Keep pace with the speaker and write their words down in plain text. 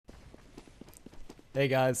Hey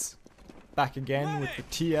guys, back again with the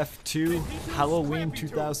TF2 Halloween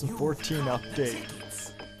 2014 update.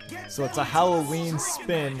 So it's a Halloween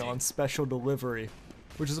spin on special delivery,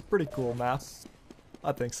 which is a pretty cool map.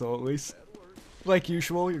 I think so at least. Like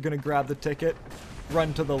usual, you're gonna grab the ticket,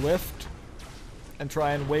 run to the lift, and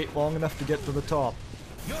try and wait long enough to get to the top.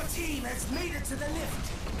 Your team has made it to the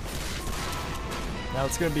lift. Now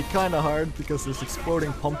it's gonna be kinda hard because there's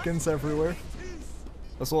exploding pumpkins everywhere,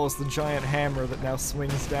 as well as the giant hammer that now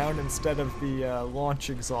swings down instead of the launch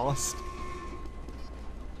exhaust.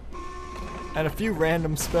 And a few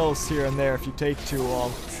random spells here and there if you take too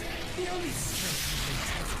long. The only strength in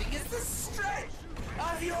testing is the strength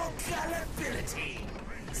of your gullibility.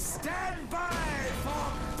 Stand by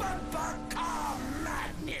for bumper car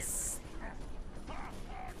madness.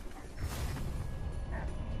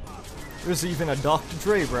 There's even a Dr.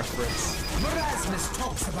 Dre reference. Erasmus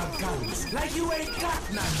talks about guns like you ain't got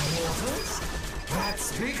none, mortals.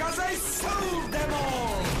 That's because I sold them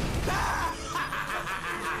all.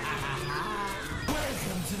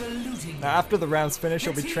 Welcome to the looting. Now after the rounds finish,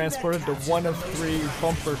 you'll be transported to one of 3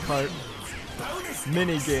 bumper cart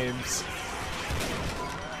mini games.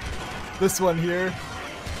 This one here,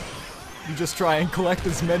 you just try and collect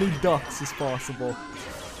as many ducks as possible.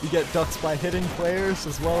 You get ducks by hitting players,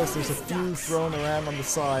 as well as there's a few thrown around on the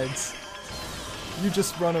sides. You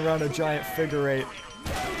just run around a giant figure 8.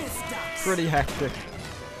 Pretty hectic.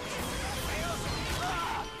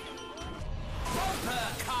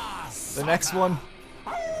 The next one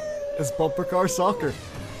is bumper car soccer.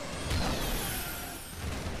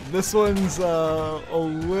 This one's a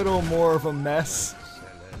little more of a mess.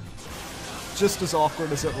 Just as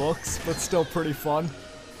awkward as it looks, but still pretty fun.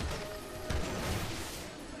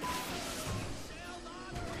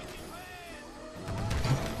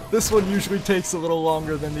 This one usually takes a little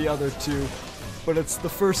longer than the other 2, but it's the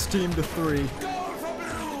first team to 3. Goal for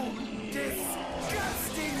blue!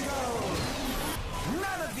 Disgusting goal!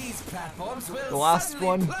 None of these platforms will The last suddenly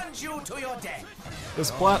one plunge you to your death. is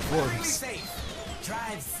Very platforms. safe.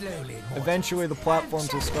 Drive slowly. Eventually the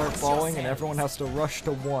platforms will start falling and everyone has to rush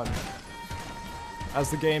to 1.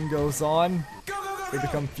 As the game goes on, Go, go, go, they go.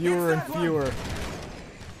 become fewer and It's that one. fewer.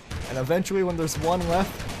 And eventually when there's 1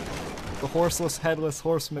 left, the horseless headless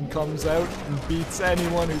horseman comes out and beats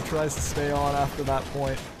anyone who tries to stay on after that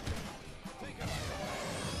point.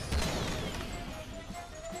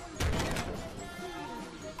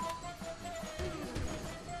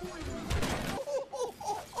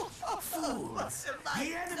 Fools.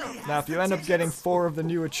 The enemy Now has if you the end up tickets. getting 4 of the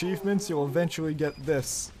new achievements, you'll eventually get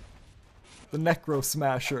this. The Necro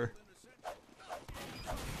Smasher.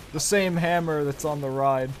 The same hammer that's on the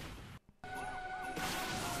ride.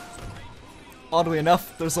 Oddly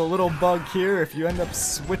enough, there's a little bug here. If you end up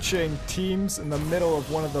switching teams in the middle of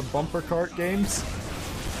one of the bumper cart games,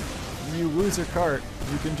 you lose your cart.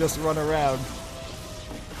 You can just run around.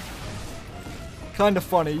 Kinda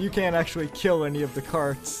funny, you can't actually kill any of the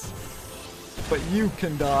carts, but you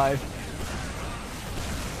can die.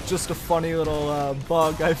 Just a funny little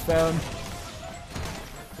bug I found.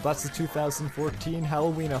 But that's the 2014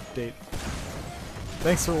 Halloween update.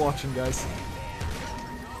 Thanks for watching, guys.